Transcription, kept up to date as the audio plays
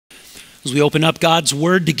As we open up God's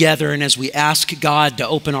word together and as we ask God to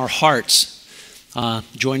open our hearts,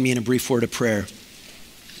 join me in a brief word of prayer.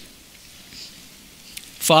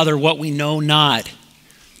 Father, what we know not,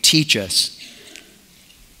 teach us.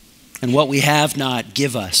 And what we have not,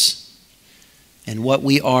 give us. And what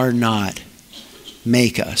we are not,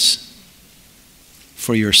 make us.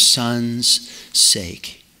 For your Son's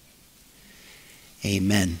sake.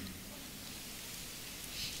 Amen.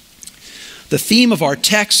 The theme of our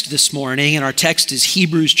text this morning, and our text is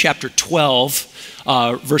Hebrews chapter 12,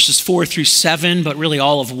 verses 4 through 7, but really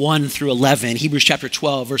all of 1 through 11. Hebrews chapter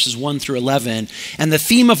 12, verses 1 through 11. And the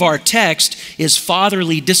theme of our text is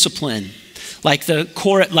fatherly discipline. Like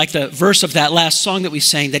the verse of that last song that we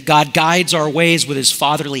sang, that God guides our ways with his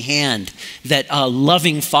fatherly hand, that a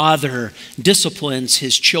loving father disciplines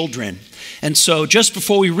his children. And so just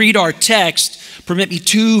before we read our text, permit me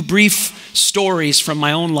two brief stories from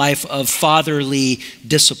my own life of fatherly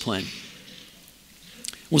discipline.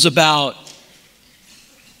 It was about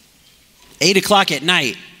 8 o'clock at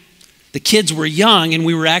night. The kids were young and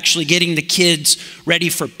we were actually getting the kids ready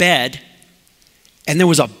for bed. And there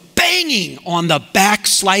was a banging on the back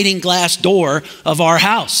sliding glass door of our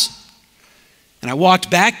house. And I walked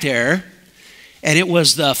back there, and it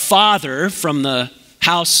was the father from the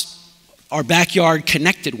house our backyard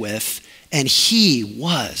connected with, and he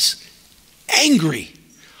was angry.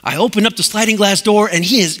 I opened up the sliding glass door, and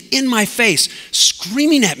he is in my face,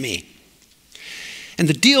 screaming at me. And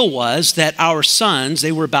the deal was that our sons,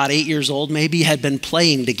 they were about 8 years old maybe, had been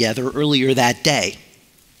playing together earlier that day.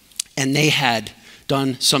 And they had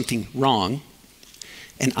done something wrong,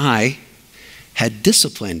 and I had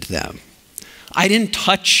disciplined them. I didn't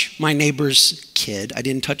touch my neighbor's kid. I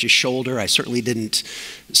didn't touch his shoulder. I certainly didn't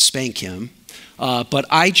spank him. But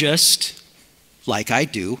I just, like I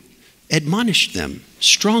do, admonished them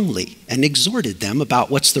strongly and exhorted them about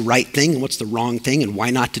what's the right thing and what's the wrong thing and why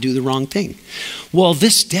not to do the wrong thing. Well,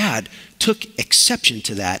 this dad took exception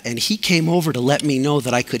to that, and he came over to let me know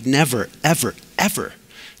that I could never, ever, ever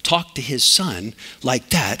talk to his son like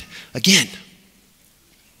that again.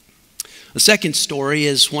 The second story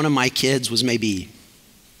is one of my kids was maybe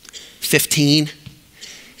 15,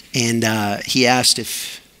 and he asked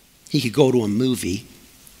if he could go to a movie.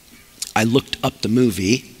 I looked up the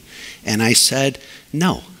movie, and I said,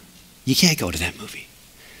 no, you can't go to that movie.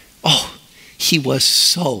 Oh, he was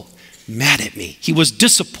so mad at me. He was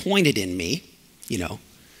disappointed in me. You know,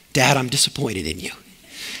 Dad, I'm disappointed in you.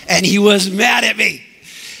 And he was mad at me.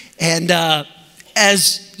 And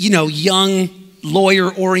as, you know, young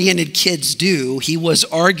lawyer-oriented kids do, he was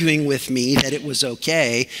arguing with me that it was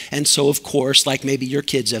okay. And so, of course, like maybe your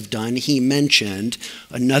kids have done, he mentioned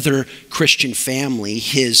another Christian family,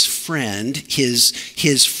 his friend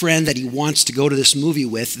that he wants to go to this movie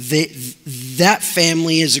with. That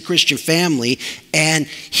family is a Christian family, and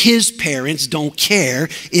his parents don't care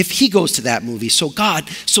if he goes to that movie. So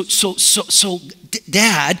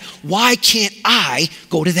Dad, why can't I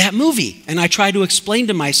go to that movie? And I tried to explain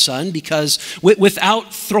to my son, because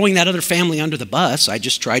without throwing that other family under the bus, I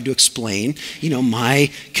just tried to explain, you know,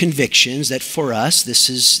 my convictions that for us, this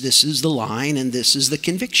is the line and this is the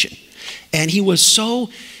conviction. And he was so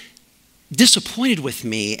disappointed with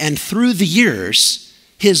me, and through the years,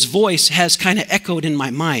 his voice has kind of echoed in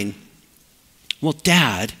my mind. Well,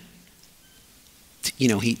 Dad, you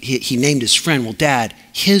know, he named his friend. Well, Dad,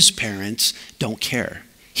 his parents don't care.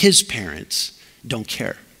 His parents don't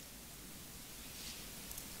care.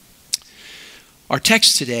 Our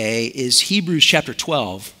text today is Hebrews chapter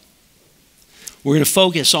 12. We're going to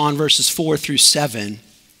focus on verses 4 through 7.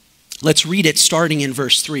 Let's read it starting in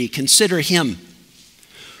verse 3. Consider him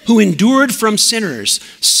who endured from sinners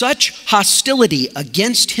such hostility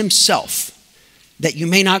against himself, that you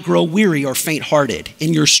may not grow weary or faint-hearted.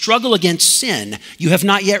 In your struggle against sin, you have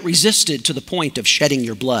not yet resisted to the point of shedding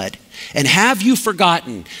your blood. And have you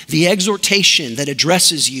forgotten the exhortation that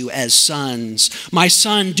addresses you as sons? My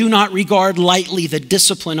son, do not regard lightly the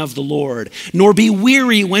discipline of the Lord, nor be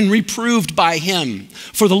weary when reproved by him.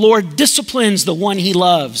 For the Lord disciplines the one he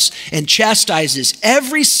loves and chastises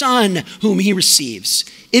every son whom he receives.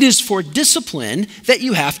 It is for discipline that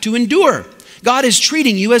you have to endure. God is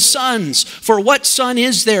treating you as sons. For what son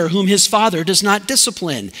is there whom his father does not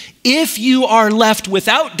discipline? If you are left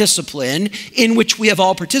without discipline, in which we have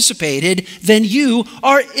all participated, then you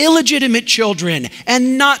are illegitimate children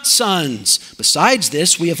and not sons. Besides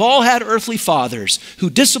this, we have all had earthly fathers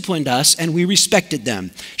who disciplined us, and we respected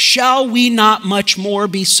them. Shall we not much more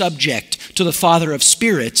be subject to the Father of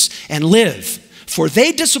spirits and live? For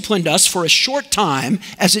they disciplined us for a short time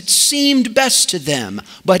as it seemed best to them.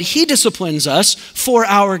 But he disciplines us for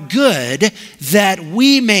our good, that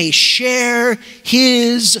we may share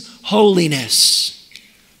his holiness.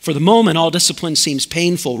 For the moment, all discipline seems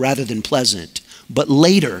painful rather than pleasant. But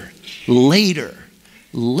later,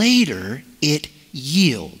 it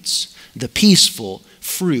yields the peaceful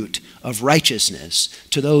fruit of righteousness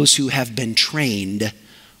to those who have been trained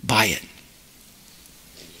by it.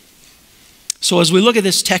 So as we look at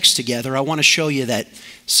this text together, I want to show you that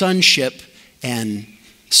sonship and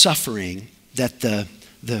suffering, that the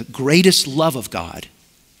greatest love of God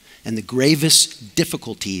and the gravest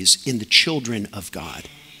difficulties in the children of God,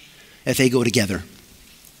 that they go together.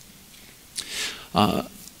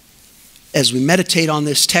 As we meditate on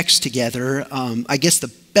this text together, I guess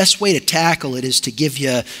the best way to tackle it is to give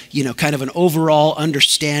you, kind of an overall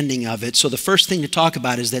understanding of it. So the first thing to talk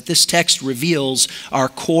about is that this text reveals our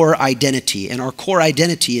core identity, and our core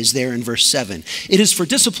identity is there in verse 7. It is for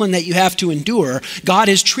discipline that you have to endure. God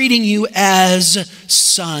is treating you as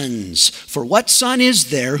sons. For what son is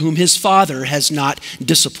there whom his father has not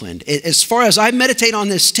disciplined? As far as I meditate on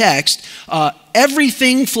this text,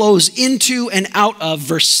 everything flows into and out of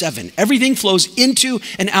verse 7. Everything flows into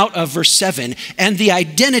and out of verse 7, and the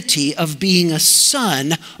identity of being a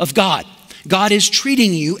son of God. God is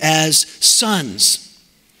treating you as sons.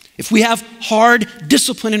 If we have hard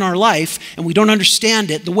discipline in our life and we don't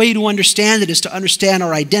understand it, the way to understand it is to understand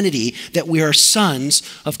our identity, that we are sons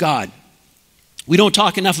of God. We don't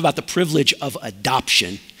talk enough about the privilege of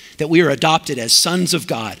adoption, that we are adopted as sons of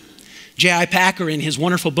God. J.I. Packer, in his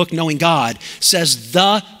wonderful book, Knowing God, says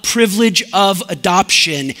the privilege of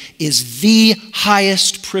adoption is the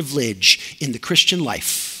highest privilege in the Christian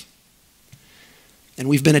life. And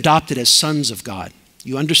we've been adopted as sons of God.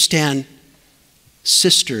 You understand,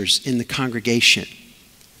 sisters in the congregation,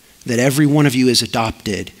 that every one of you is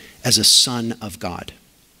adopted as a son of God.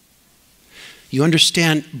 You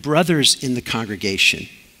understand, brothers in the congregation,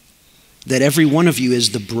 that every one of you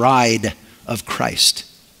is the bride of Christ.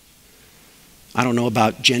 I don't know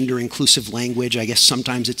about gender-inclusive language. I guess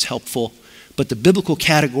sometimes it's helpful. But the biblical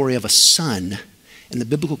category of a son and the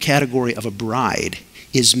biblical category of a bride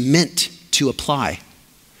is meant to apply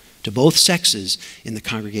to both sexes in the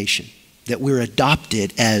congregation, that we're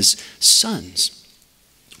adopted as sons.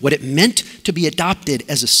 What it meant to be adopted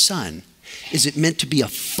as a son is it meant to be a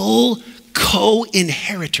full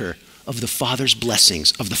co-inheritor of the Father's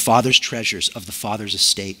blessings, of the Father's treasures, of the Father's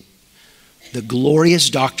estate. The glorious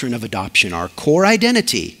doctrine of adoption, our core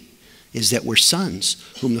identity, is that we're sons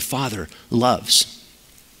whom the Father loves.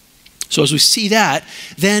 So as we see that,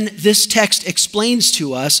 then this text explains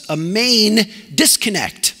to us a main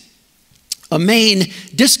disconnect. And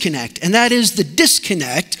that is the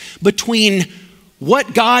disconnect between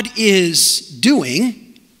what God is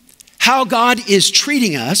doing, how God is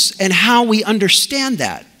treating us, and how we understand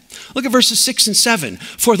that. Look at verses 6 and 7.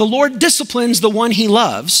 For the Lord disciplines the one he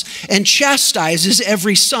loves and chastises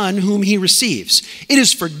every son whom he receives. It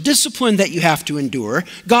is for discipline that you have to endure.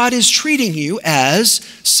 God is treating you as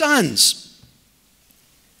sons.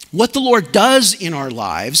 What the Lord does in our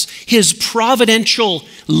lives, his providential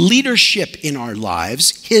leadership in our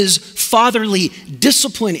lives, his fatherly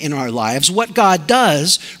discipline in our lives, what God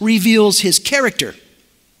does reveals his character.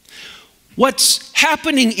 What's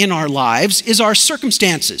happening in our lives is our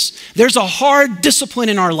circumstances. There's a hard discipline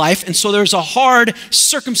in our life, and so there's a hard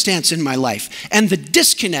circumstance in my life. And the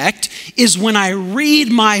disconnect is when I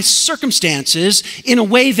read my circumstances in a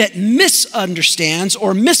way that misunderstands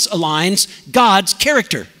or misaligns God's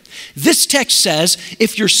character. This text says,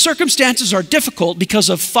 if your circumstances are difficult because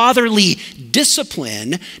of fatherly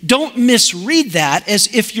discipline, don't misread that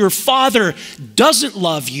as if your father doesn't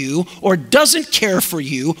love you or doesn't care for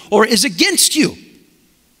you or is against you.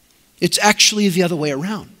 It's actually the other way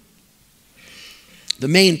around. The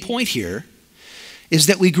main point here is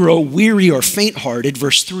that we grow weary or faint-hearted,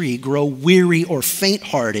 verse 3, grow weary or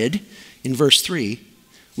faint-hearted in verse 3.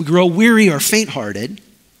 We grow weary or faint-hearted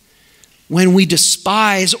when we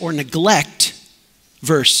despise or neglect,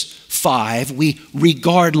 verse 5, we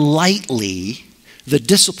regard lightly the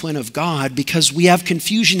discipline of God because we have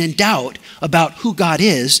confusion and doubt about who God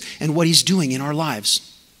is and what he's doing in our lives.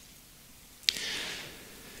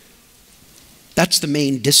 That's the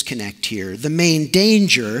main disconnect here. The main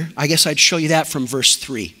danger, I guess I'd show you that from verse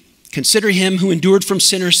 3. Consider him who endured from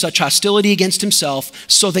sinners such hostility against himself,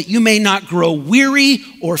 so that you may not grow weary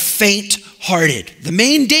or faint-hearted. The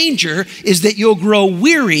main danger is that you'll grow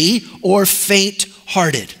weary or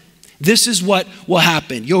faint-hearted. This is what will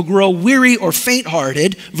happen. You'll grow weary or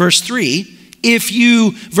faint-hearted, verse 3, if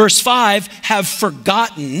you, verse 5, have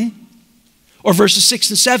forgotten Or verses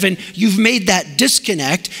 6 and 7, you've made that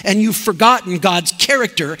disconnect and you've forgotten God's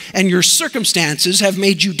character, and your circumstances have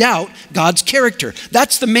made you doubt God's character.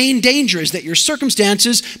 That's the main danger, is that your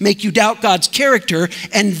circumstances make you doubt God's character,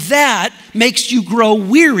 and that makes you grow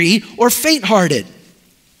weary or faint-hearted.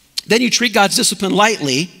 Then you treat God's discipline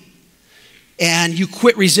lightly and you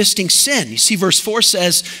quit resisting sin. You see, verse 4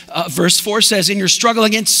 says, in your struggle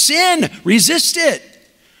against sin, resist it.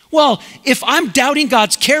 Well, if I'm doubting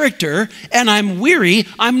God's character and I'm weary,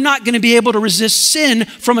 I'm not going to be able to resist sin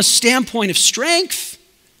from a standpoint of strength,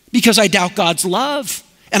 because I doubt God's love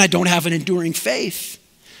and I don't have an enduring faith.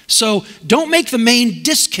 So don't make the main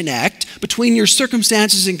disconnect between your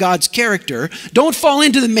circumstances and God's character. Don't fall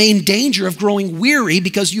into the main danger of growing weary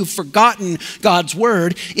because you've forgotten God's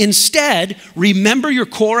word. Instead, remember your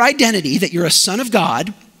core identity, that you're a son of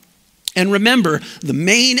God. And remember the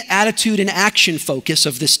main attitude and action focus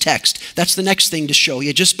of this text. That's the next thing to show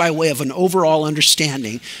you, just by way of an overall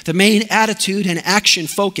understanding. The main attitude and action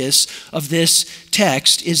focus of this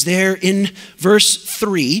text is there in verse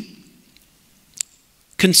 3.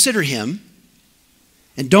 Consider him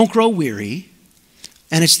and don't grow weary.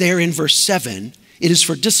 And it's there in verse 7. It is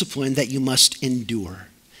for discipline that you must endure.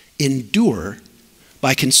 Endure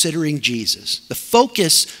by considering Jesus. The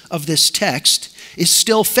focus of this text is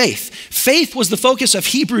still faith. Faith was the focus of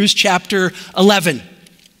Hebrews chapter 11.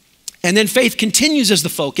 And then faith continues as the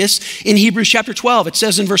focus in Hebrews chapter 12. It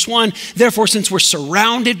says in verse 1, therefore, since we're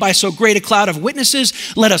surrounded by so great a cloud of witnesses,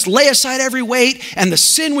 let us lay aside every weight and the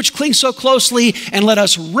sin which clings so closely, and let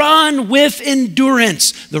us run with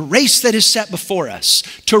endurance the race that is set before us.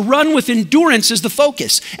 To run with endurance is the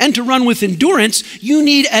focus. And to run with endurance, you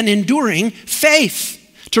need an enduring faith.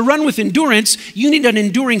 To run with endurance, you need an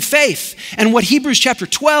enduring faith. And what Hebrews chapter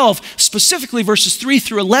 12, specifically verses 3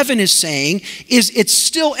 through 11 is saying, is it's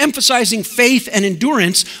still emphasizing faith and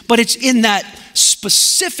endurance, but it's in that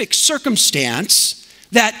specific circumstance,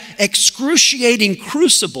 that excruciating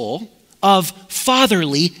crucible of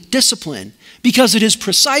fatherly discipline. Because it is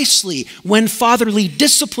precisely when fatherly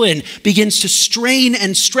discipline begins to strain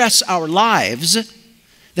and stress our lives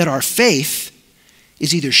that our faith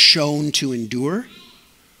is either shown to endure,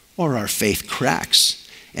 or our faith cracks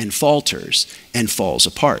and falters and falls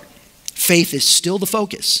apart. Faith is still the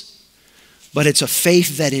focus, but it's a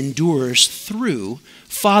faith that endures through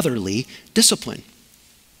fatherly discipline.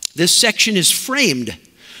 This section is framed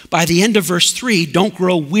by the end of verse 3, don't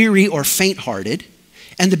grow weary or faint-hearted,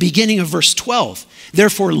 and the beginning of verse 12,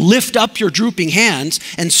 therefore lift up your drooping hands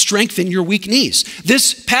and strengthen your weak knees.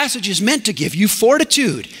 This passage is meant to give you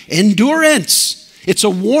fortitude, endurance. It's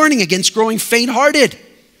a warning against growing faint-hearted.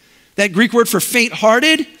 That Greek word for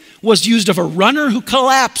faint-hearted was used of a runner who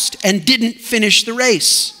collapsed and didn't finish the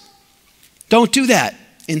race. Don't do that.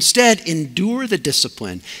 Instead, endure the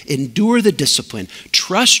discipline. Endure the discipline.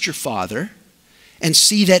 Trust your Father and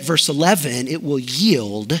see that, verse 11, it will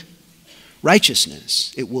yield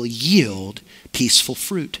righteousness. It will yield peaceful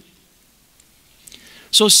fruit.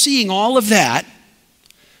 So seeing all of that,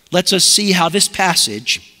 lets us see how this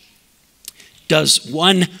passage does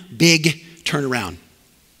one big turnaround.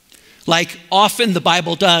 Like often the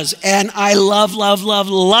Bible does, and I love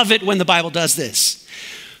it when the Bible does this.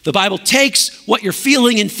 The Bible takes what you're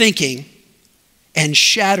feeling and thinking and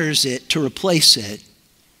shatters it to replace it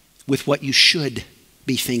with what you should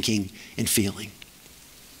be thinking and feeling.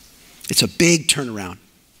 It's a big turnaround,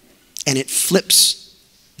 and it flips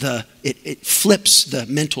the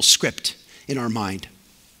mental script in our mind.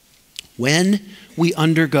 When we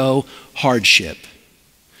undergo hardship,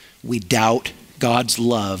 we doubt God's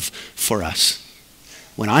love for us.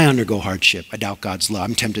 When I undergo hardship, I doubt God's love.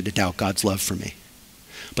 I'm tempted to doubt God's love for me.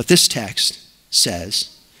 But this text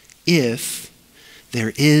says, if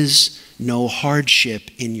there is no hardship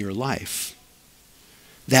in your life,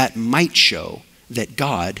 that might show that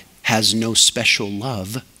God has no special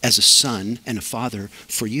love as a son and a father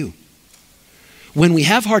for you. When we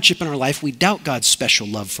have hardship in our life, we doubt God's special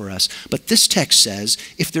love for us. But this text says,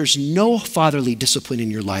 if there's no fatherly discipline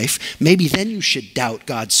in your life, maybe then you should doubt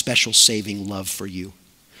God's special saving love for you.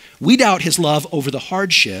 We doubt his love over the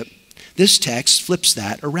hardship. This text flips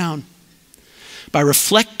that around. By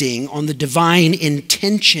reflecting on the divine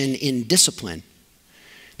intention in discipline,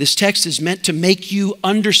 this text is meant to make you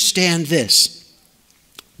understand this.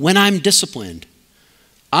 When I'm disciplined,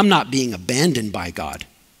 I'm not being abandoned by God.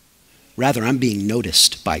 Rather, I'm being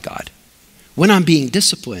noticed by God. When I'm being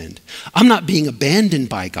disciplined, I'm not being abandoned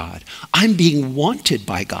by God. I'm being wanted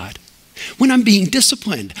by God. When I'm being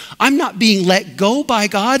disciplined, I'm not being let go by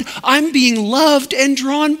God. I'm being loved and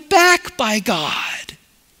drawn back by God.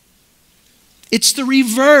 It's the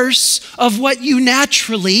reverse of what you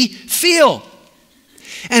naturally feel.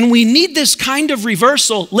 And we need this kind of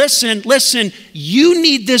reversal. Listen, you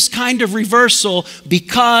need this kind of reversal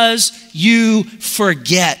because you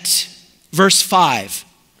forget. Verse 5.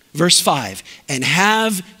 And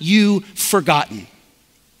have you forgotten?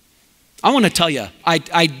 I want to tell you,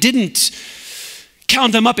 I didn't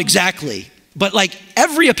count them up exactly, but like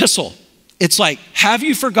every epistle, it's like, have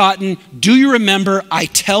you forgotten? Do you remember? I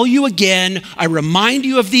tell you again, I remind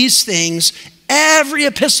you of these things. Every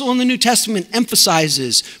epistle in the New Testament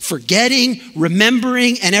emphasizes forgetting,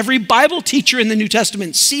 remembering, and every Bible teacher in the New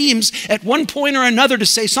Testament seems at one point or another to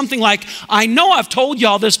say something like, I know I've told you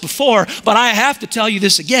all this before, but I have to tell you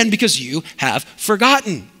this again because you have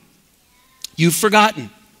forgotten. You've forgotten.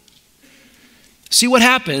 See what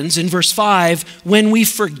happens in verse 5 when we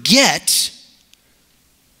forget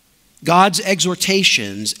God's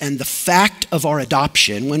exhortations and the fact of our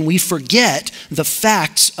adoption, when we forget the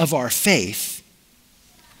facts of our faith.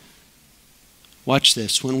 Watch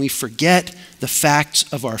this. When we forget the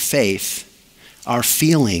facts of our faith, our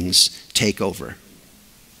feelings take over.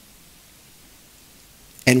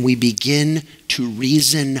 And we begin to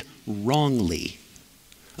reason wrongly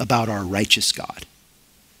about our righteous God.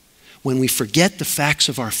 When we forget the facts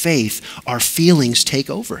of our faith, our feelings take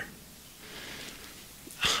over.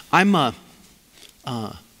 I'm a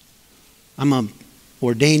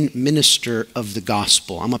ordained minister of the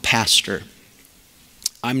gospel. I'm a pastor.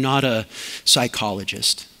 I'm not a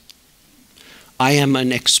psychologist. I am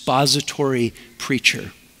an expository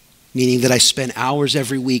preacher, meaning that I spend hours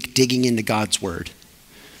every week digging into God's word.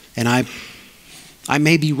 And I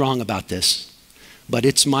may be wrong about this, but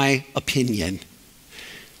it's my opinion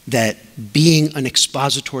that being an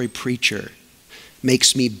expository preacher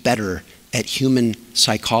makes me better at human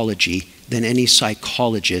psychology than any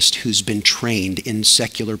psychologist who's been trained in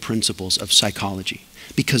secular principles of psychology.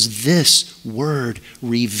 Because this word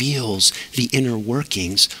reveals the inner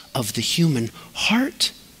workings of the human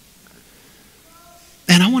heart.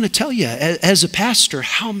 And I want to tell you, as a pastor,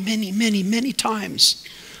 how many times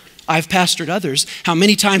I've pastored others, how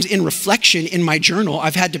many times in reflection in my journal,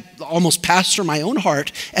 I've had to almost pastor my own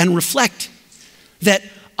heart and reflect that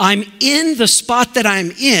I'm in the spot that I'm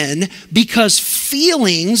in because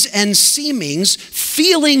feelings and seemings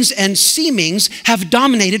have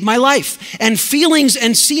dominated my life. And feelings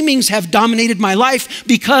and seemings have dominated my life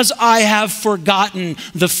because I have forgotten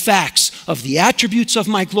the facts of the attributes of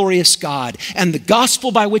my glorious God and the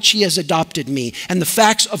gospel by which he has adopted me and the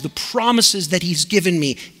facts of the promises that he's given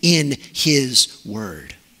me in his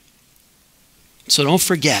word. So don't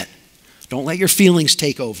forget. Don't let your feelings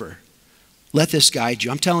take over. Let this guide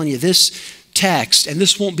you. I'm telling you, this text, and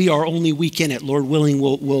this won't be our only week in it. Lord willing,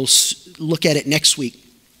 we'll look at it next week,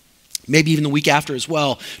 maybe even the week after as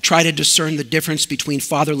well. Try to discern the difference between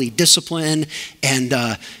fatherly discipline and,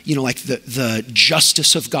 like the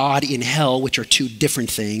justice of God in hell, which are two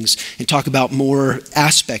different things, and talk about more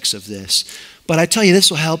aspects of this. But I tell you, this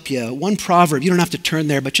will help you. One proverb, you don't have to turn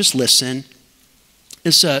there, but just listen.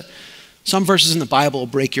 Some verses in the Bible will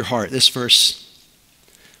break your heart. This verse,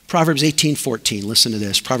 Proverbs 18:14, listen to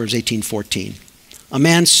this, Proverbs 18:14. A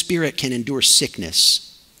man's spirit can endure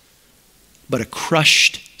sickness, but a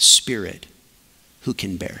crushed spirit who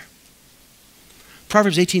can bear?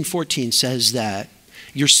 Proverbs 18:14 says that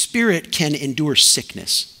your spirit can endure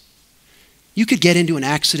sickness. You could get into an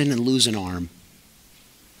accident and lose an arm.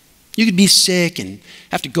 You could be sick and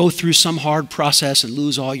have to go through some hard process and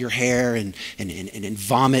lose all your hair and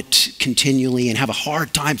vomit continually and have a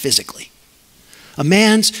hard time physically. A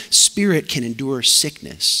man's spirit can endure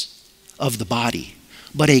sickness of the body,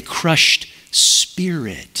 but a crushed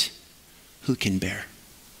spirit who can bear?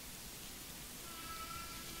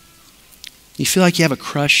 You feel like you have a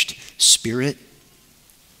crushed spirit?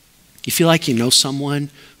 You feel like you know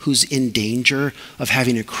someone who's in danger of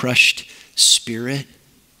having a crushed spirit?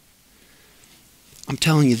 I'm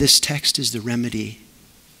telling you, this text is the remedy.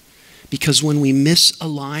 Because when we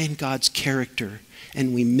misalign God's character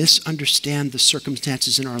and we misunderstand the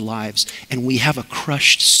circumstances in our lives and we have a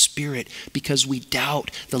crushed spirit because we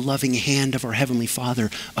doubt the loving hand of our Heavenly Father,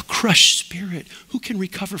 a crushed spirit, who can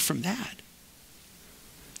recover from that?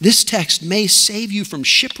 This text may save you from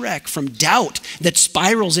shipwreck, from doubt that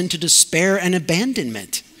spirals into despair and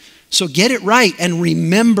abandonment. So get it right and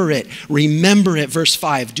remember it. Remember it. Verse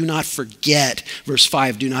 5, do not forget. Verse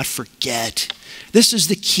 5, do not forget. This is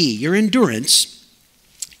the key. Your endurance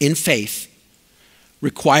in faith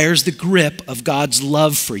requires the grip of God's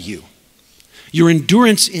love for you. Your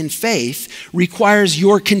endurance in faith requires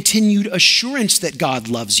your continued assurance that God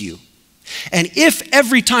loves you. And if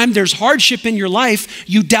every time there's hardship in your life,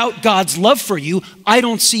 you doubt God's love for you, I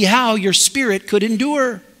don't see how your spirit could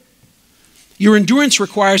endure. Your endurance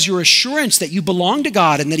requires your assurance that you belong to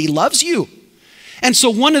God and that he loves you. And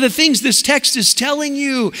so one of the things this text is telling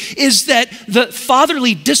you is that the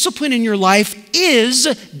fatherly discipline in your life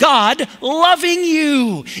is God loving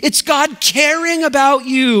you. It's God caring about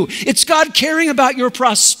you. It's God caring about your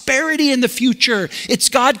prosperity in the future. It's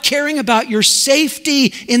God caring about your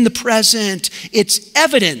safety in the present. It's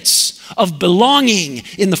evidence of belonging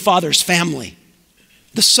in the Father's family.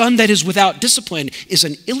 The son that is without discipline is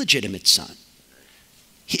an illegitimate son.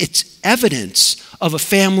 It's evidence of a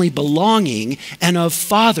family belonging and of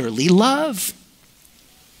fatherly love.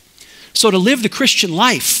 So to live the Christian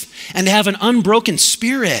life and to have an unbroken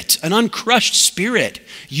spirit, an uncrushed spirit,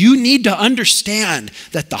 you need to understand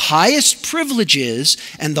that the highest privileges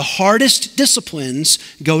and the hardest disciplines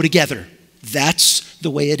go together. That's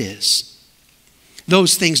the way it is.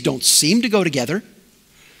 Those things don't seem to go together.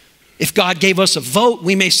 If God gave us a vote,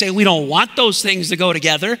 we may say we don't want those things to go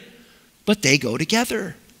together, but they go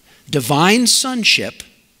together. Divine sonship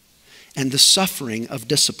and the suffering of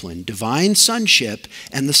discipline. Divine sonship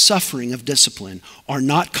and the suffering of discipline are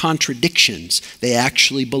not contradictions. They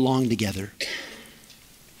actually belong together.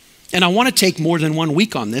 And I want to take more than 1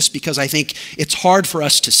 week on this because I think it's hard for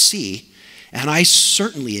us to see. And I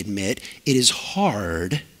certainly admit it is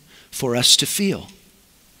hard for us to feel.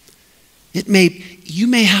 You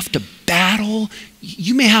may have to battle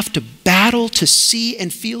to see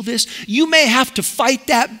and feel this. You may have to fight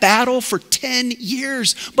that battle for 10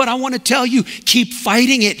 years, but I want to tell you, keep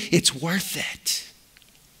fighting it. It's worth it.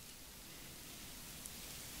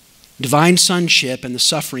 Divine sonship and the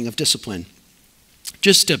suffering of discipline.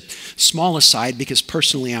 Just a small aside, because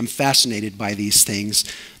personally I'm fascinated by these things.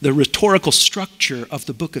 The rhetorical structure of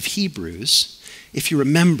the book of Hebrews, if you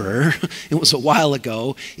remember, it was a while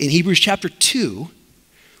ago, in Hebrews chapter 2,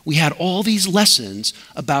 we had all these lessons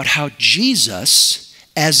about how Jesus,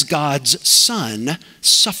 as God's son,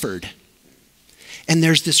 suffered. And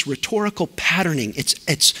there's this rhetorical patterning.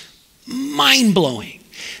 It's mind-blowing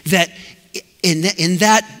that in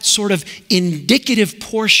that sort of indicative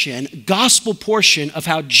portion, gospel portion of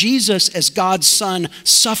how Jesus as God's son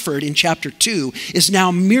suffered in chapter 2 is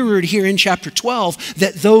now mirrored here in chapter 12,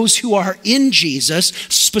 that those who are in Jesus,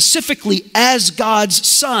 specifically as God's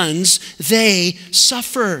sons, they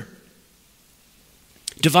suffer.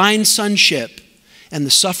 Divine sonship and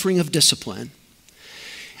the suffering of discipline.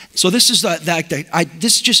 So this is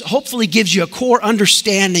this just hopefully gives you a core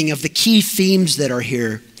understanding of the key themes that are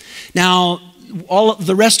here. Now, all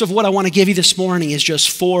the rest of what I want to give you this morning is just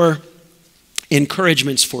 4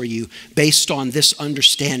 encouragements for you based on this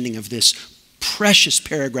understanding of this precious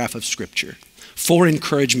paragraph of Scripture. 4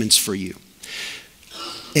 encouragements for you.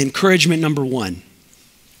 Encouragement number 1.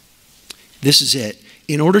 This is it.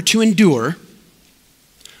 In order to endure,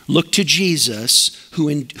 look to Jesus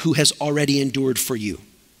who has already endured for you.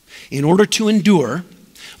 In order to endure,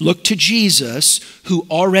 look to Jesus who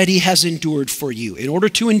already has endured for you. In order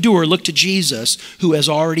to endure, look to Jesus who has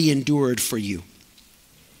already endured for you.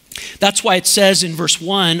 That's why it says in verse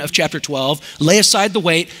 1 of chapter 12, lay aside the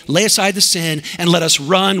weight, lay aside the sin, and let us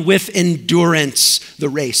run with endurance the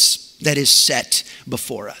race that is set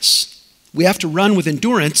before us. We have to run with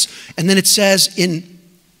endurance. And then it says in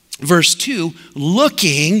verse 2,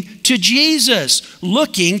 looking to Jesus,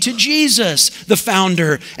 the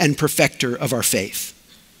founder and perfecter of our faith.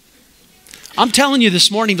 I'm telling you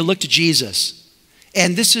this morning to look to Jesus.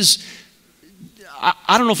 And this is,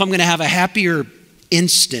 I don't know if I'm going to have a happier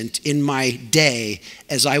instant in my day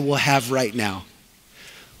as I will have right now.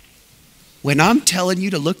 When I'm telling you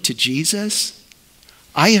to look to Jesus,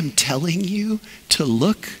 I am telling you to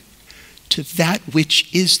look to that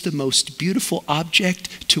which is the most beautiful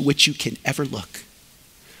object to which you can ever look.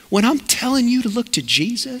 When I'm telling you to look to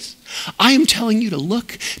Jesus, I am telling you to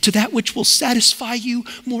look to that which will satisfy you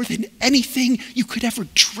more than anything you could ever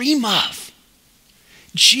dream of.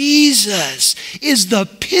 Jesus is the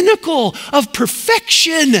pinnacle of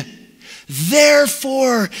perfection.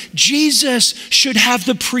 Therefore, Jesus should have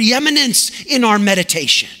the preeminence in our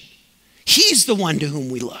meditation. He's the one to whom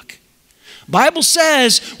we look. Bible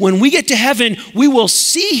says when we get to heaven, we will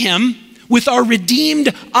see him with our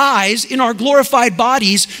redeemed eyes in our glorified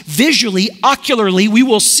bodies, visually, ocularly, we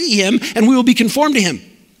will see him and we will be conformed to him.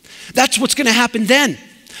 That's what's going to happen then.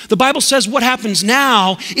 The Bible says what happens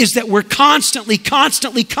now is that we're constantly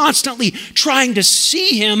trying to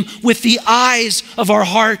see him with the eyes of our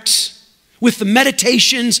heart, with the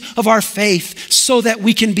meditations of our faith, so that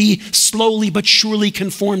we can be slowly but surely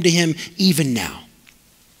conformed to him even now.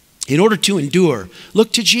 In order to endure,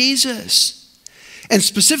 look to Jesus. And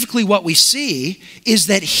specifically what we see is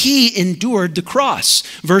that he endured the cross.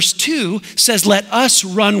 Verse 2 says, let us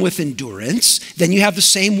run with endurance. Then you have the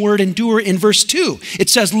same word endure in verse 2. It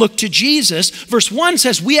says, look to Jesus. Verse 1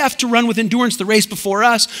 says, we have to run with endurance the race before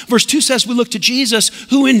us. Verse 2 says, we look to Jesus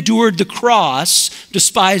who endured the cross,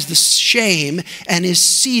 despised the shame, and is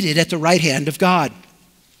seated at the right hand of God.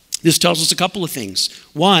 This tells us a couple of things.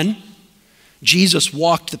 One, Jesus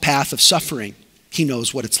walked the path of suffering. He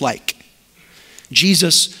knows what it's like.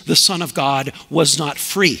 Jesus, the Son of God, was not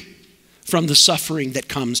free from the suffering that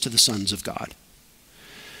comes to the sons of God.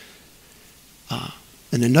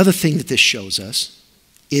 And another thing that this shows us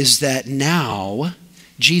is that now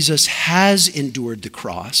Jesus has endured the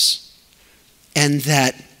cross and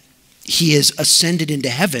that he is ascended into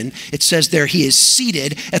heaven. It says there he is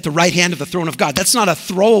seated at the right hand of the throne of God. That's not a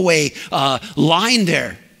throwaway line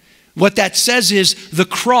there. What that says is the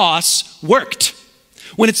cross worked.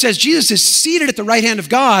 When it says Jesus is seated at the right hand of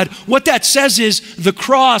God, what that says is the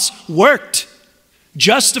cross worked.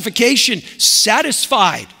 Justification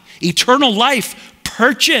satisfied. Eternal life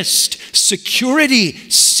purchased. Security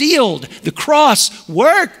sealed. The cross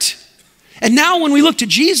worked. And now when we look to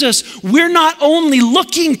Jesus, we're not only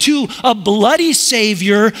looking to a bloody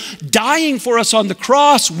Savior dying for us on the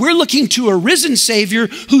cross, we're looking to a risen Savior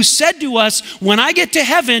who said to us, when I get to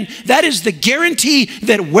heaven, that is the guarantee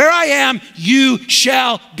that where I am, you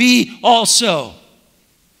shall be also.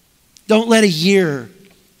 Don't let a year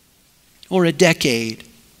or a decade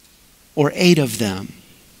or 8 of them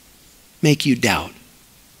make you doubt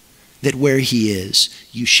that where he is,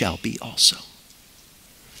 you shall be also.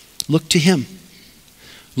 Look to him.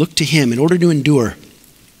 Look to him in order to endure.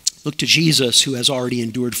 Look to Jesus who has already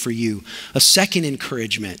endured for you. A second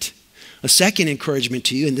encouragement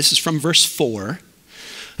to you, and this is from verse 4.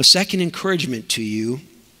 A second encouragement to you,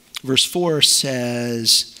 verse 4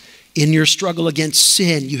 says, in your struggle against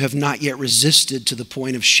sin, you have not yet resisted to the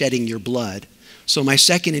point of shedding your blood. So my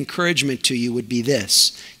second encouragement to you would be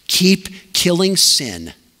this: keep killing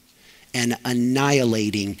sin and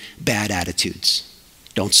annihilating bad attitudes.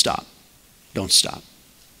 Don't stop. Don't stop.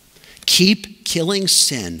 Keep killing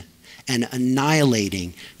sin and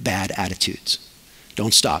annihilating bad attitudes.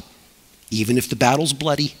 Don't stop. Even if the battle's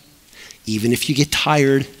bloody, even if you get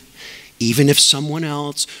tired, even if someone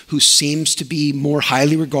else who seems to be more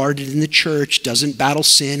highly regarded in the church doesn't battle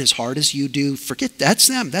sin as hard as you do, forget that's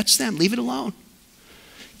them. Leave it alone.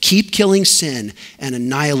 Keep killing sin and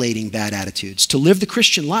annihilating bad attitudes. To live the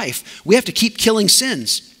Christian life, we have to keep killing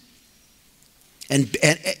sins.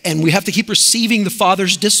 And we have to keep receiving the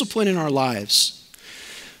Father's discipline in our lives.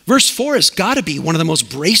 Verse 4 has got to be one of the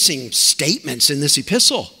most bracing statements in this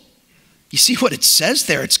epistle. You see what it says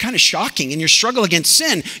there? It's kind of shocking. In your struggle against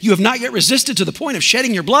sin, you have not yet resisted to the point of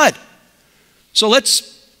shedding your blood. So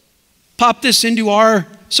let's pop this into our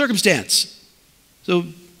circumstance. So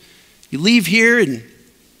you leave here and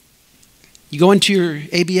you go into your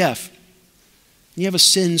ABF. You have a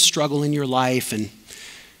sin struggle in your life and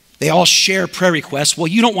they all share prayer requests. Well,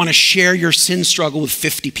 you don't want to share your sin struggle with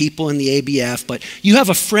 50 people in the ABF, but you have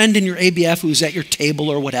a friend in your ABF who's at your table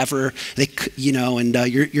or whatever,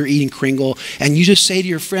 you're eating Kringle, and you just say to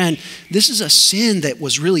your friend, this is a sin that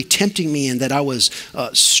was really tempting me and that I was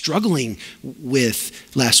struggling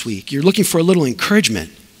with last week. You're looking for a little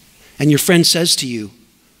encouragement, and your friend says to you,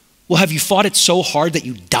 well, have you fought it so hard that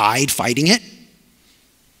you died fighting it?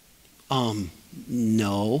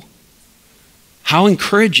 No. How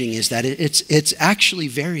encouraging is that? It's actually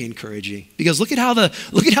very encouraging, because look at how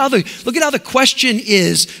the question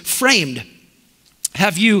is framed.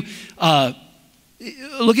 Have you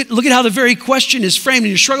look at how the very question is framed? In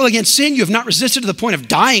your struggle against sin, you have not resisted to the point of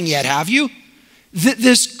dying yet, have you?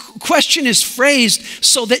 This question is phrased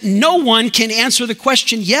so that no one can answer the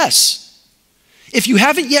question yes. If you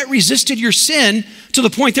haven't yet resisted your sin to the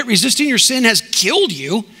point that resisting your sin has killed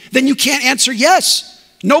you, then you can't answer yes.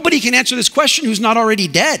 Nobody can answer this question who's not already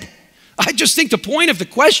dead. I just think the point of the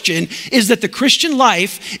question is that the Christian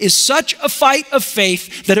life is such a fight of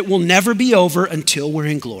faith that it will never be over until we're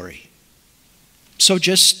in glory. So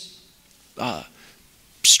just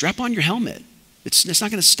strap on your helmet. It's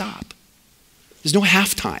not going to stop. There's no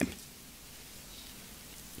halftime.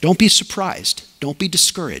 Don't be surprised. Don't be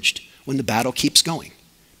discouraged when the battle keeps going.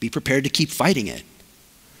 Be prepared to keep fighting it.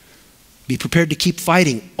 Be prepared to keep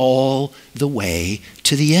fighting all the way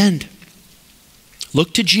to the end.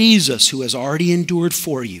 Look to Jesus who has already endured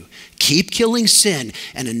for you. Keep killing sin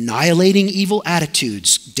and annihilating evil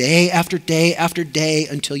attitudes day after day after day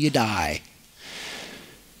until you die.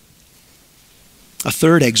 A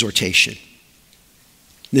third exhortation.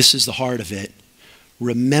 This is the heart of it.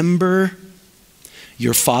 Remember,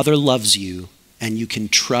 your Father loves you and you can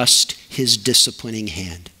trust his disciplining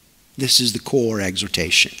hand. This is the core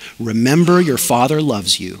exhortation. Remember your Father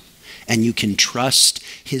loves you, and you can trust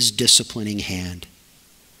his disciplining hand.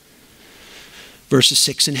 Verses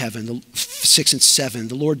 6 and 7,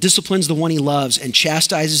 the Lord disciplines the one he loves and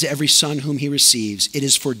chastises every son whom he receives. It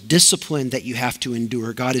is for discipline that you have to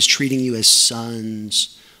endure. God is treating you as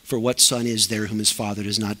sons. For what son is there whom his father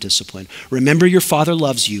does not discipline? Remember your Father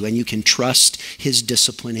loves you, and you can trust his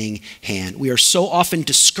disciplining hand. We are so often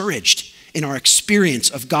discouraged in our experience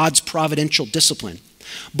of God's providential discipline.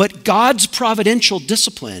 But God's providential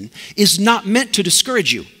discipline is not meant to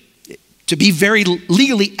discourage you. To be very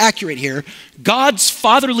legally accurate here, God's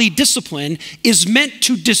fatherly discipline is meant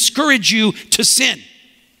to discourage you to sin.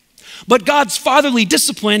 But God's fatherly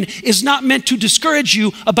discipline is not meant to discourage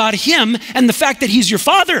you about him and the fact that he's your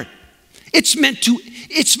father. It's meant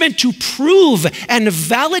to prove and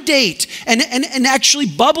validate and actually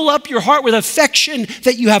bubble up your heart with affection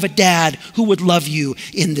that you have a dad who would love you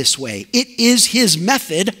in this way. It is his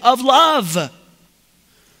method of love.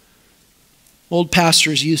 Old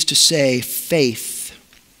pastors used to say, faith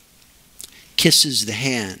kisses the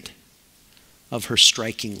hand of her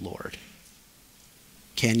striking Lord.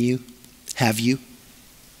 Can you? Have you?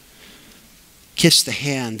 Kiss the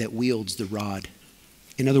hand that wields the rod.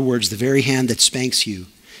 In other words, the very hand that spanks you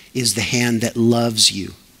is the hand that loves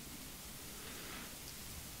you.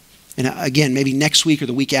 And again, maybe next week or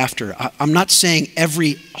the week after, I'm not saying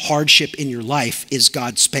every hardship in your life is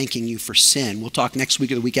God spanking you for sin. We'll talk next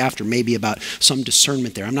week or the week after maybe about some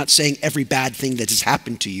discernment there. I'm not saying every bad thing that has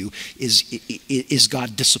happened to you is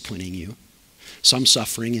God disciplining you. Some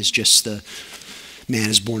suffering is just the man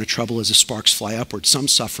is born of trouble as the sparks fly upward. Some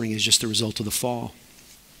suffering is just the result of the fall.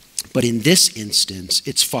 But in this instance,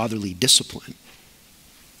 it's fatherly discipline.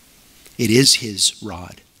 It is his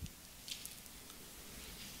rod.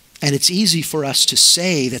 And it's easy for us to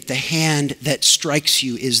say that the hand that strikes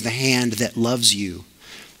you is the hand that loves you.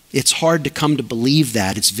 It's hard to come to believe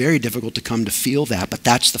that. It's very difficult to come to feel that, but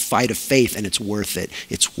that's the fight of faith, and it's worth it.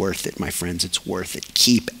 It's worth it, my friends. It's worth it.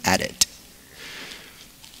 Keep at it.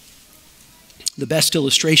 The best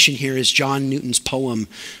illustration here is John Newton's poem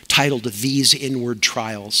titled These Inward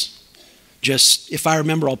Trials. Just, if I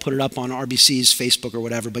remember, I'll put it up on RBC's Facebook or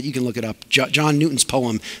whatever, but you can look it up. John Newton's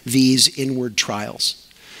poem, These Inward Trials.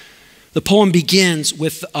 The poem begins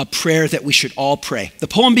with a prayer that we should all pray. The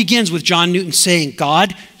poem begins with John Newton saying,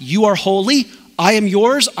 God, you are holy. I am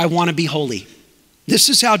yours. I want to be holy. This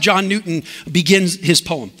is how John Newton begins his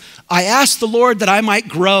poem. I ask the Lord that I might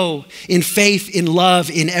grow in faith, in love,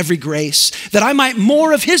 in every grace, that I might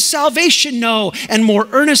more of his salvation know and more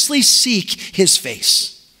earnestly seek his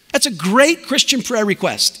face. That's a great Christian prayer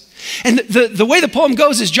request. And the way the poem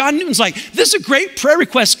goes is John Newton's like, this is a great prayer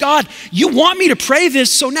request. God, you want me to pray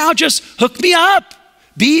this, so now just hook me up.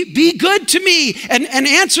 Be good to me and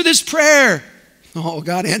answer this prayer. Oh,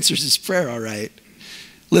 God answers his prayer, all right.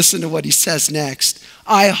 Listen to what he says next.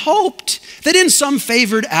 I hoped that in some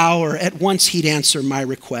favored hour at once he'd answer my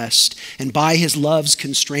request and by his love's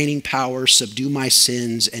constraining power subdue my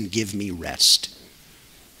sins and give me rest.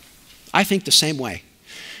 I think the same way.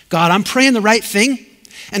 God, I'm praying the right thing.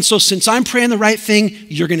 And so since I'm praying the right thing,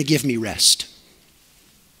 you're going to give me rest.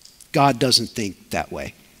 God doesn't think that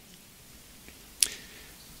way.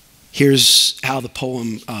 Here's how the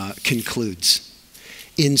poem concludes.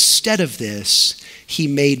 Instead of this, he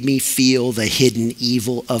made me feel the hidden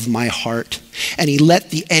evil of my heart, and he let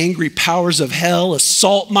the angry powers of hell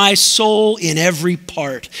assault my soul in every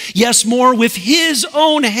part. Yes, more, with his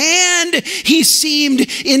own hand, he seemed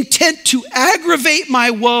intent to aggravate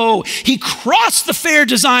my woe. He crossed the fair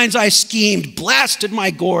designs I schemed, blasted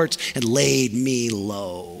my gourds, and laid me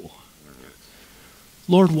low.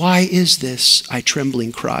 Lord, why is this? I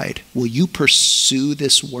trembling cried. Will you pursue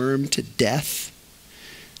this worm to death?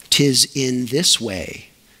 'Tis in this way,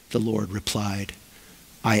 the Lord replied.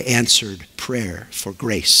 I answered prayer for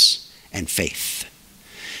grace and faith.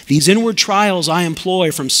 These inward trials I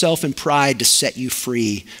employ from self and pride to set you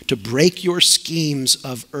free, to break your schemes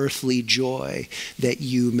of earthly joy, that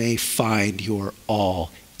you may find your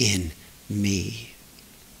all in me.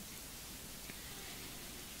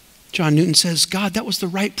 John Newton says, God, that was the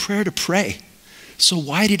right prayer to pray. So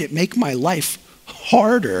why did it make my life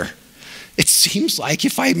harder? It seems like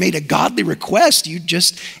if I made a godly request, you'd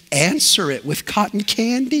just answer it with cotton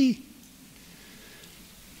candy.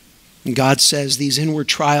 And God says, these inward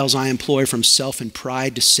trials I employ from self and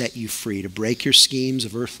pride to set you free, to break your schemes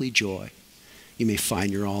of earthly joy. You may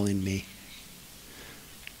find your all in me.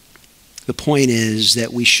 The point is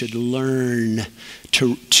that we should learn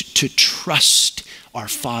to trust our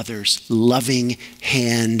Father's loving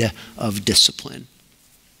hand of discipline.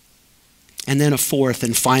 And then a fourth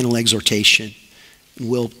and final exhortation.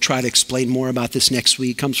 We'll try to explain more about this next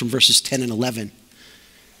week. It comes from verses 10 and 11.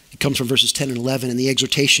 It comes from verses 10 and 11, and the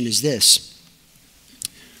exhortation is this: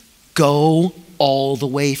 go all the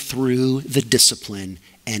way through the discipline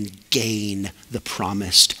and gain the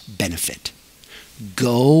promised benefit.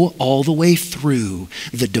 Go all the way through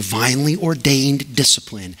the divinely ordained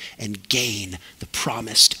discipline and gain the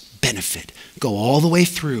promised benefit. Go all the way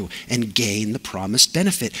through and gain the promised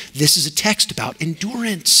benefit. This is a text about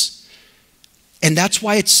endurance. And that's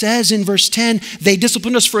why it says in verse 10, they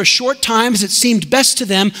disciplined us for a short time as it seemed best to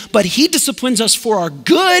them, but he disciplines us for our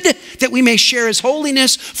good, that we may share his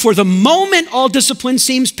holiness. For the moment, all discipline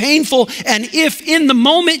seems painful, and if in the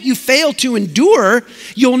moment you fail to endure,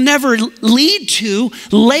 you'll never lead to.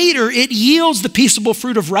 Later, it yields the peaceable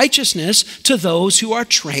fruit of righteousness to those who are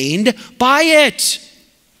trained by it.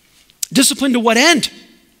 Discipline to what end?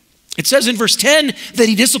 It says in verse 10 that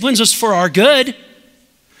he disciplines us for our good.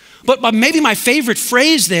 But maybe my favorite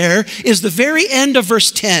phrase there is the very end of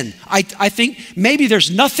verse 10. I think maybe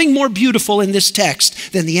there's nothing more beautiful in this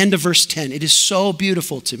text than the end of verse 10. It is so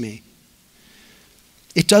beautiful to me.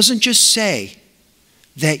 It doesn't just say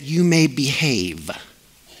that you may behave.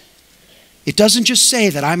 It doesn't just say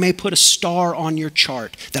that I may put a star on your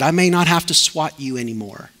chart, that I may not have to swat you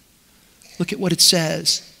anymore. Look at what it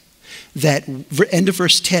says. That end of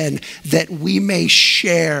verse 10, that we may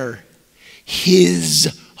share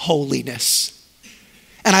his holiness.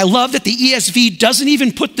 And I love that the ESV doesn't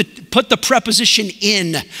even put the preposition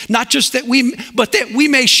in. Not just that but that we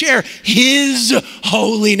may share his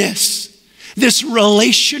holiness. This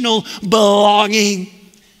relational belonging.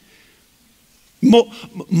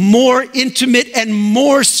 More intimate and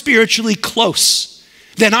more spiritually close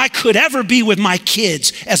than I could ever be with my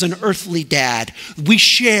kids as an earthly dad. We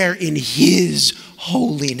share in his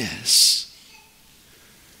holiness.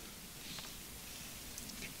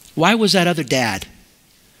 Why was that other dad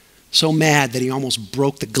so mad that he almost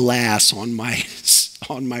broke the glass on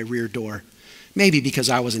my rear door? Maybe because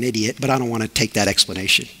I was an idiot, but I don't want to take that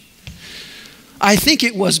explanation. I think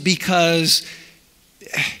it was because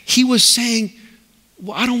he was saying,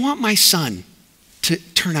 well, I don't want my son to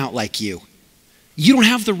turn out like you. You don't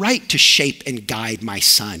have the right to shape and guide my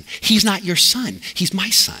son. He's not your son. He's my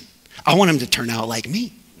son. I want him to turn out like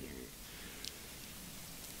me.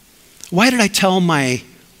 Why did I tell my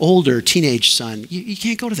older teenage son, you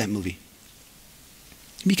can't go to that movie?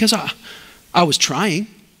 Because I was trying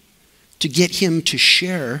to get him to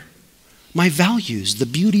share my values, the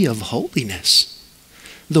beauty of holiness,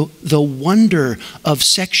 the wonder of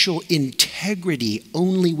sexual integrity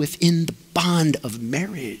only within the bond of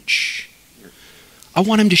marriage. I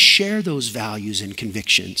want him to share those values and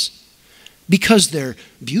convictions because they're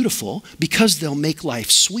beautiful, because they'll make life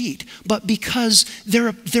sweet, but because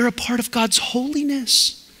they're a part of God's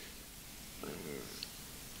holiness.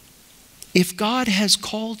 If God has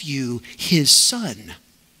called you his son,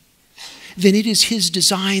 then it is his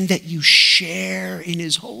design that you share in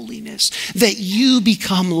his holiness, that you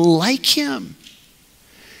become like him.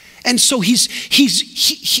 And so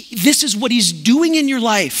this is what he's doing in your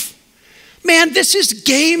life. Man, this is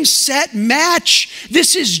game, set, match.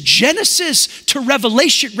 This is Genesis to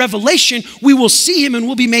Revelation. Revelation, we will see him and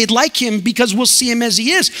we'll be made like him because we'll see him as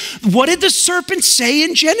he is. What did the serpent say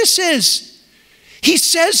in Genesis? He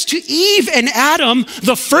says to Eve and Adam,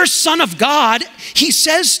 the first son of God, he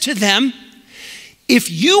says to them, if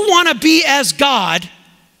you want to be as God,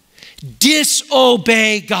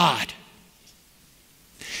 disobey God.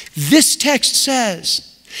 This text says,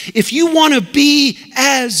 if you want to be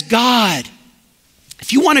as God,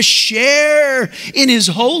 if you want to share in his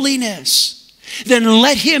holiness, then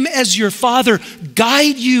let him as your father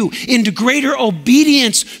guide you into greater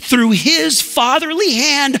obedience through his fatherly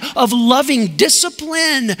hand of loving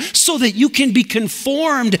discipline so that you can be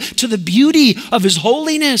conformed to the beauty of his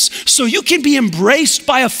holiness, so you can be embraced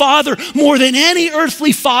by a father more than any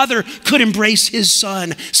earthly father could embrace his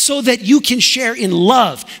son, so that you can share in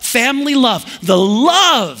love, family love, the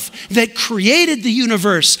love that created the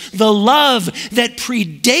universe, the love that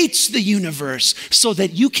predates the universe, so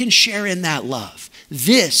that you can share in that love.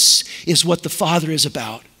 This is what the Father is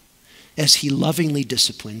about as he lovingly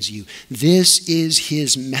disciplines you. This is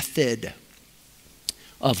his method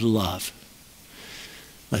of love.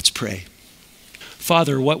 Let's pray.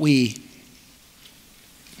 Father, what we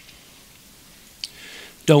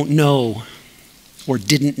don't know or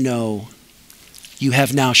didn't know, you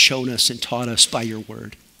have now shown us and taught us by your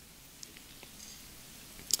word.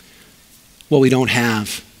 What we don't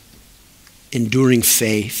have, enduring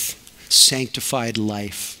faith, sanctified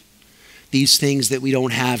life. These things that we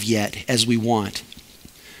don't have yet as we want,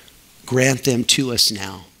 grant them to us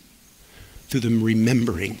now through the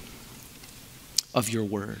remembering of your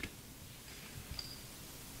word.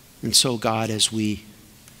 And so, God, as we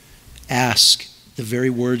ask the very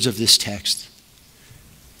words of this text,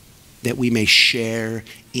 that we may share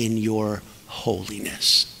in your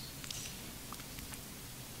holiness.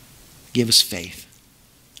 Give us faith.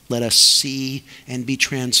 Let us see and be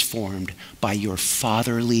transformed by your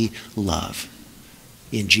fatherly love.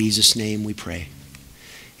 In Jesus' name we pray.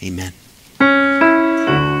 Amen.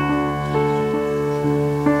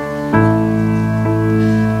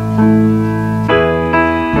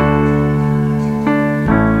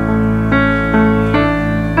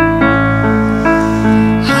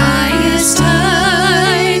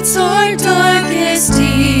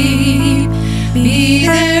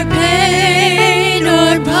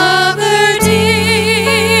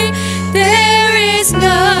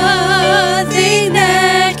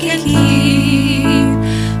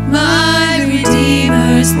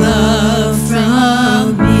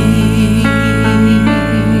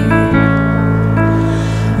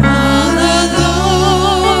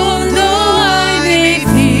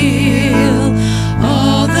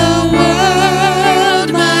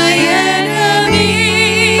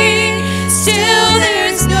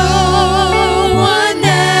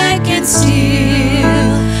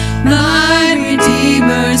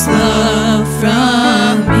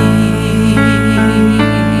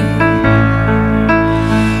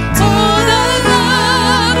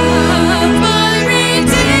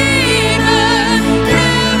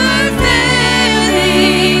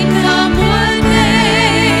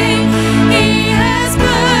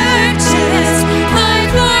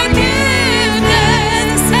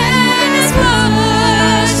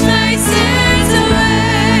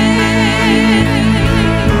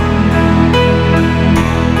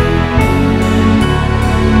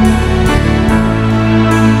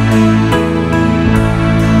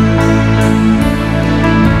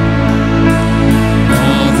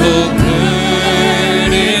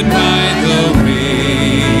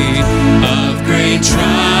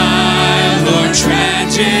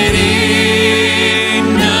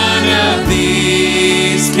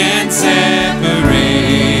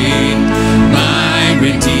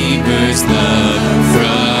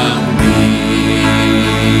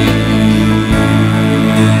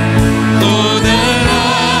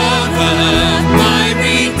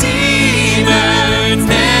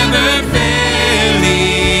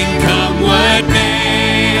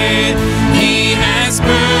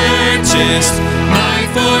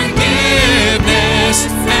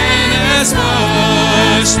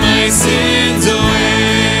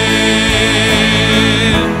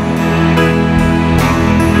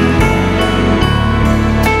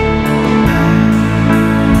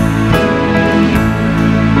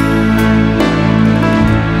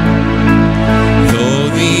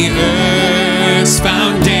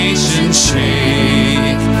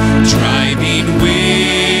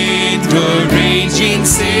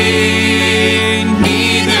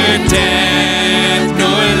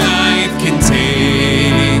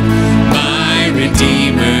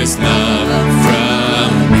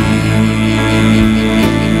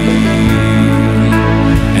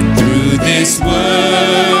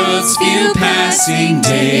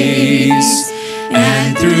 Days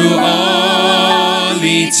and through all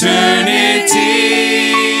eternity,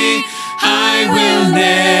 I will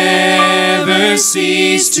never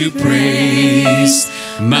cease to praise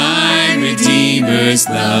my Redeemer's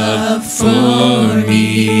love for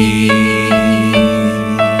me.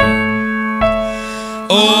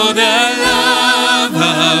 Oh, the love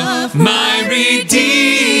of my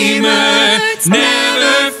Redeemer,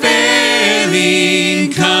 never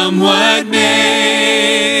failing, come what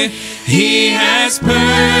may. He has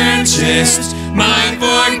purchased my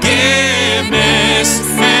forgiveness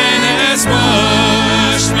and has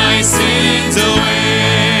washed my sins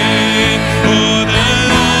away. Oh, the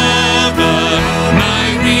love of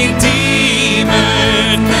my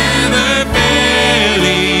Redeemer, never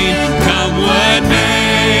failing, come what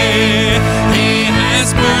may. He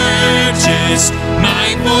has purchased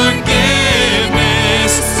my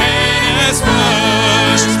forgiveness and has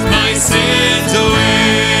washed my sins away.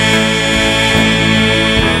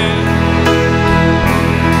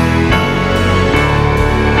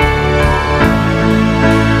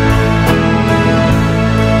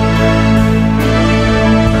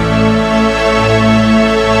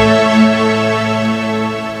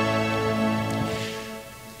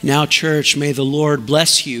 Now, church, may the Lord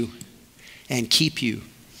bless you and keep you.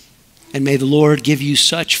 And may the Lord give you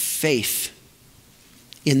such faith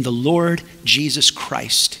in the Lord Jesus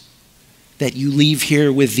Christ, that you leave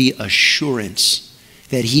here with the assurance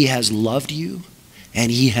that he has loved you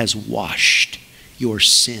and he has washed your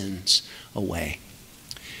sins away.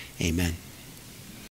 Amen.